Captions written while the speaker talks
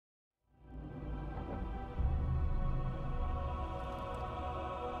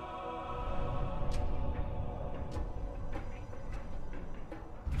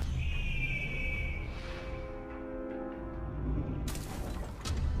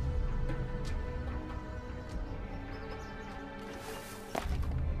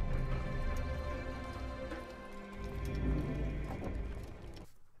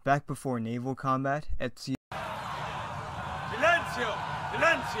Back before naval combat, Ezio, Silencio!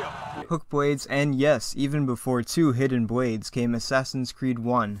 Silencio! hook blades, and yes, even before 2 hidden blades came Assassin's Creed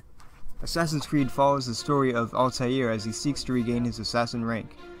 1. Assassin's Creed follows the story of Altair as he seeks to regain his assassin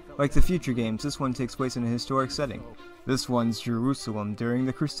rank. Like the future games, this one takes place in a historic setting. This one's Jerusalem during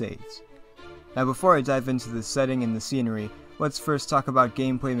the Crusades. Now before I dive into the setting and the scenery, let's first talk about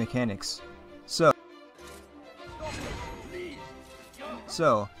gameplay mechanics.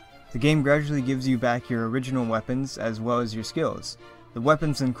 So, the game gradually gives you back your original weapons as well as your skills. The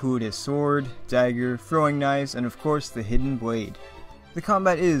weapons include a sword, dagger, throwing knives, and of course the hidden blade. The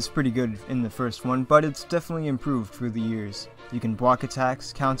combat is pretty good in the first one, but it's definitely improved through the years. You can block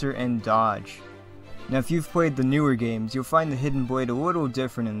attacks, counter, and dodge. Now if you've played the newer games, you'll find the hidden blade a little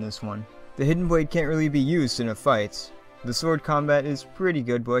different in this one. The hidden blade can't really be used in a fight. The sword combat is pretty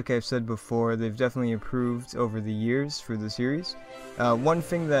good, but like I've said before, they've definitely improved over the years for the series. One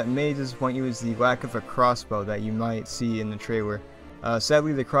thing that may disappoint you is the lack of a crossbow that you might see in the trailer.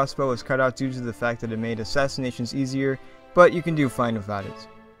 Sadly, the crossbow was cut out due to the fact that it made assassinations easier, but you can do fine without it.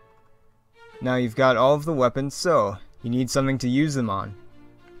 Now you've got all of the weapons, so you need something to use them on.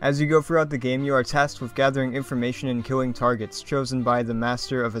 As you go throughout the game, you are tasked with gathering information and killing targets chosen by the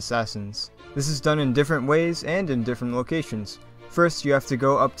Master of Assassins. This is done in different ways and in different locations. First, you have to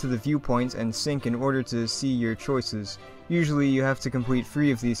go up to the viewpoint and sync in order to see your choices. Usually you have to complete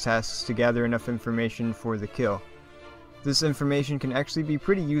 3 of these tasks to gather enough information for the kill. This information can actually be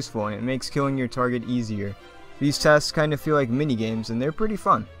pretty useful and it makes killing your target easier. These tasks kind of feel like mini-games and they're pretty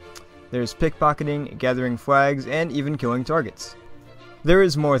fun. There's pickpocketing, gathering flags, and even killing targets. There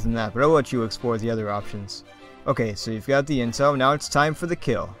is more than that, but I'll let you explore the other options. Okay, so you've got the intel, now it's time for the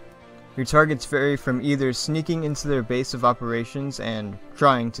kill. Your targets vary from either sneaking into their base of operations and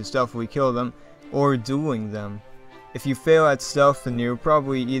trying to stealthily kill them, or dueling them. If you fail at stealth, then you'll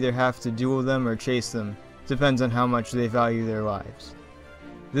probably either have to duel them or chase them. Depends on how much they value their lives.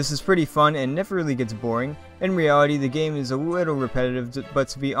 This is pretty fun and never really gets boring. In reality, the game is a little repetitive, but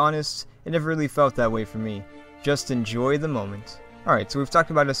to be honest, it never really felt that way for me. Just enjoy the moment. Alright, so we've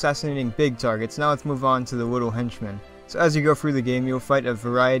talked about assassinating big targets, now let's move on to the little henchmen. So as you go through the game, you'll fight a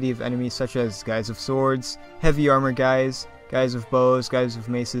variety of enemies such as guys with swords, heavy armor guys, guys with bows, guys with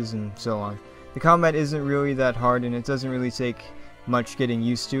maces, and so on. The combat isn't really that hard and it doesn't really take much getting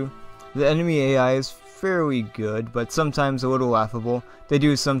used to. The enemy AI is fairly good, but sometimes a little laughable. They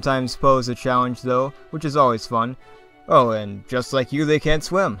do sometimes pose a challenge though, which is always fun. Oh, and just like you, they can't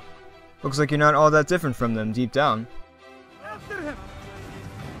swim. Looks like you're not all that different from them deep down.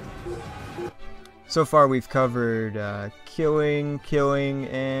 So far we've covered killing,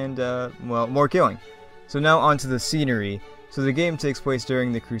 and, well, more killing. So now onto the scenery. So the game takes place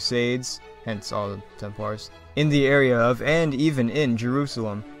during the Crusades, hence all the Templars, in the area of, and even in,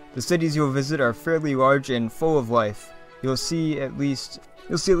 Jerusalem. The cities you'll visit are fairly large and full of life. You'll see at least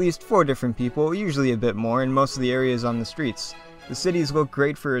 4 different people, usually a bit more, in most of the areas on the streets. The cities look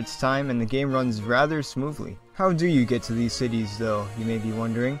great for its time and the game runs rather smoothly. How do you get to these cities though, you may be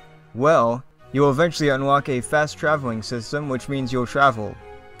wondering? Well, you'll eventually unlock a fast traveling system, which means you'll travel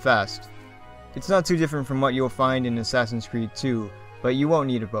fast. It's not too different from what you'll find in Assassin's Creed 2, but you won't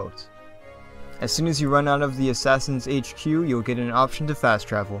need a boat. As soon as you run out of the Assassin's HQ, you'll get an option to fast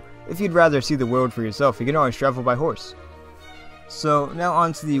travel. If you'd rather see the world for yourself, you can always travel by horse. So now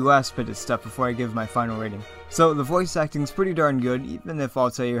on to the last bit of stuff before I give my final rating. So the voice acting's pretty darn good, even if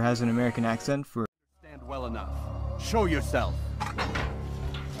Altair has an American accent for Stand well enough. Show yourself.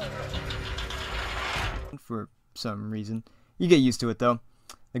 some reason. You get used to it though.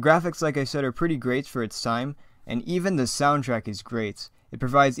 The graphics, like I said, are pretty great for its time, and even the soundtrack is great. It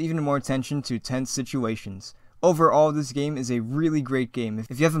provides even more attention to tense situations. Overall, this game is a really great game.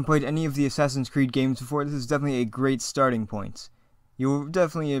 If you haven't played any of the Assassin's Creed games before, this is definitely a great starting point. You'll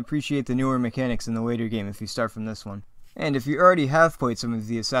definitely appreciate the newer mechanics in the later game if you start from this one. And if you already have played some of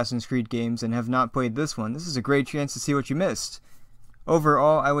the Assassin's Creed games and have not played this one, this is a great chance to see what you missed.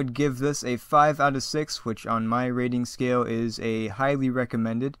 Overall, I would give this a 5 out of 6, which on my rating scale is a highly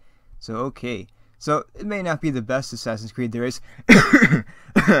recommended. So okay. So it may not be the best Assassin's Creed there is,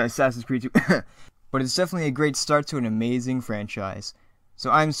 Assassin's Creed 2, but it's definitely a great start to an amazing franchise.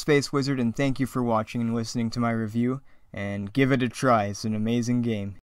 So I'm Space Wizard and thank you for watching and listening to my review, and give it a try, it's an amazing game.